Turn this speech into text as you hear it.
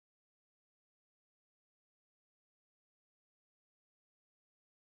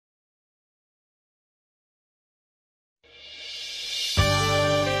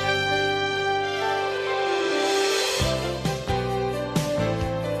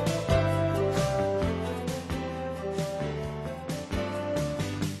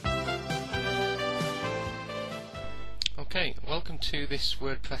to this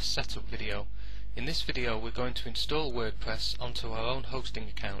WordPress setup video. In this video we're going to install WordPress onto our own hosting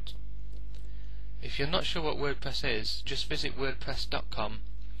account. If you're not sure what WordPress is, just visit wordpress.com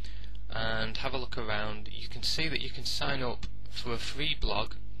and have a look around. You can see that you can sign up for a free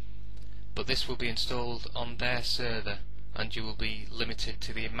blog, but this will be installed on their server and you will be limited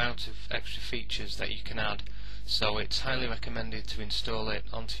to the amount of extra features that you can add, so it's highly recommended to install it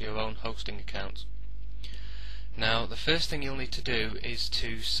onto your own hosting account. Now, the first thing you'll need to do is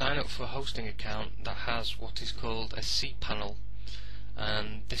to sign up for a hosting account that has what is called a cPanel,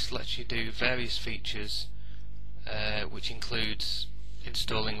 and this lets you do various features which includes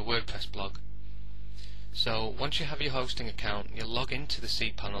installing a WordPress blog. So once you have your hosting account, you'll log into the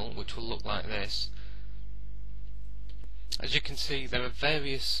cPanel, which will look like this. As you can see, there are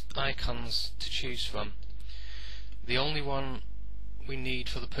various icons to choose from. The only one we need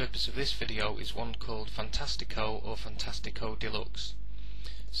for the purpose of this video is one called Fantastico or Fantastico Deluxe.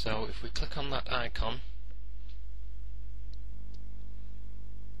 So if we click on that icon,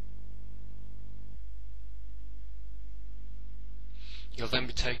 you'll then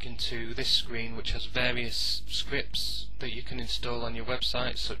be taken to this screen, which has various scripts that you can install on your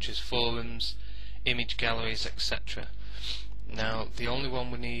website, such as forums, image galleries, etc. Now, the only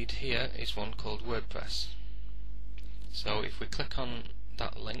one we need here is one called WordPress. So if we click on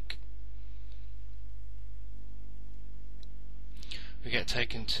that link, we get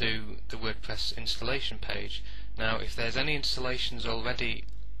taken to the WordPress installation page. Now, if there's any installations already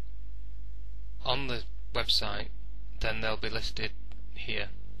on the website, then they'll be listed here.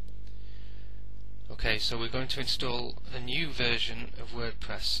 Okay, so we're going to install a new version of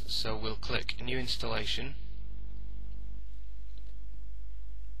WordPress, so we'll click New Installation.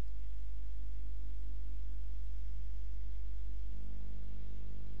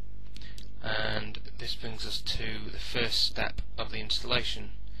 And this brings us to the first step of the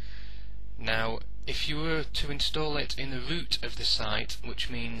installation. Now, if you were to install it in the root of the site, which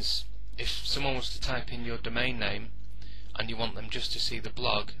means if someone was to type in your domain name and you want them just to see the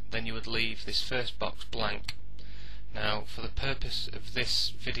blog, then you would leave this first box blank. Now, for the purpose of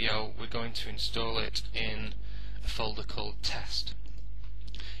this video, we're going to install it in a folder called Test.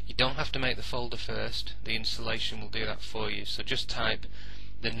 You don't have to make the folder first, the installation will do that for you, so just type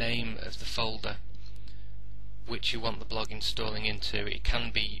the name of the folder which you want the blog installing into. It can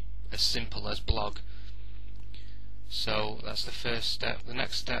be as simple as blog. So that's the first step. The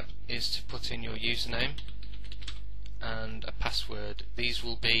next step is to put in your username and a password. These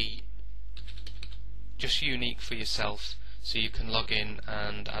will be just unique for yourself, so you can log in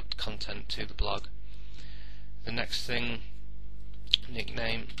and add content to the blog. The next thing,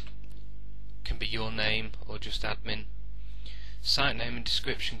 nickname, can be your name or just admin. Site name and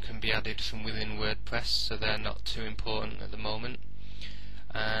description can be added from within WordPress, so they're not too important at the moment.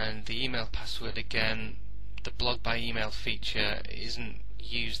 And the email password, again, the blog by email feature isn't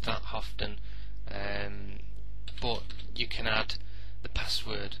used that often, but you can add the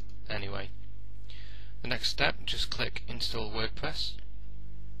password anyway. The next step, just click Install WordPress.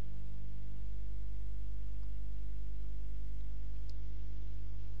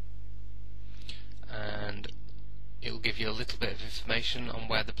 And it will give you a little bit of information on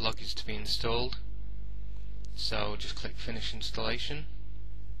where the blog is to be installed. So just click Finish Installation.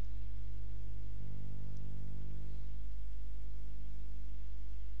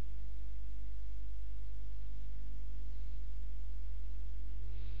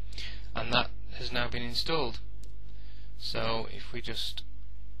 And that has now been installed. So if we just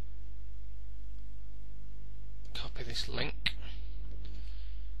copy this link,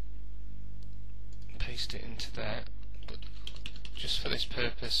 paste it into there, but just for this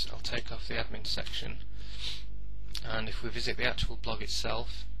purpose I'll take off the admin section, and if we visit the actual blog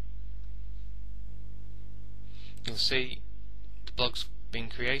itself, you'll see the blog's been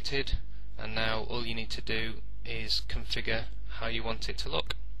created, and now all you need to do is configure how you want it to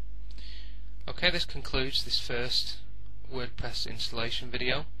look. Okay, this concludes this first WordPress installation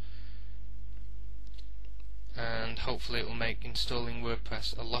video, and hopefully it will make installing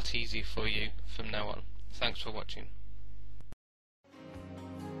WordPress a lot easier for you from now on. Thanks for watching.